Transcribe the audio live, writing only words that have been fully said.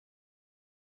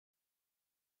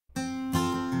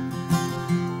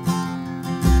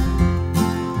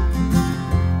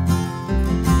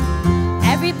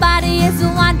Everybody is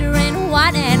wondering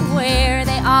what and where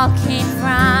they all came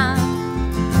from.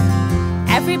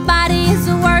 Everybody is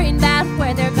worrying about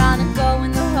where they're gonna go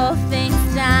when the whole thing's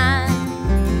done.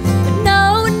 But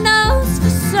no one knows for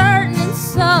certain, and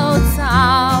so it's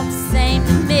all the same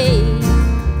to me.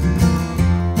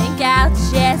 Think I'll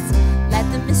just let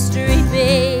the mystery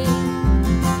be.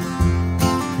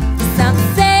 Some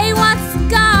say once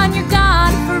gone, you're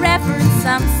gone forever, and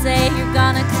some say you're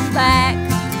gonna come back.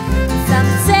 Some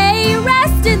say you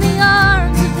rest in the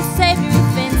arms of the Savior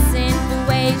who's been sent the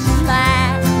ways you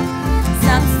lack.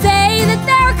 Some say that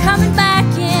they're coming back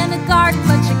in a garden,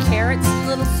 bunch of carrots and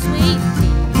little sweet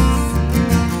peas.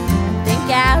 I think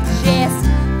I'll just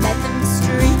let the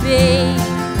mystery be.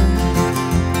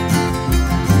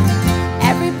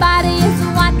 Everybody is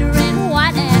wondering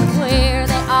what and where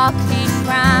they all came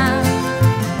from.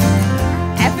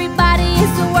 Everybody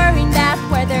is worrying about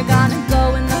where they're gonna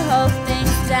go when the whole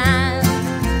thing's done.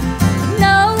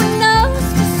 No one knows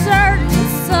for certain,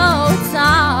 so it's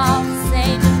all the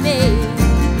same to me.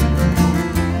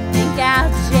 Think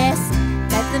I'll just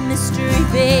let the mystery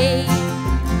be.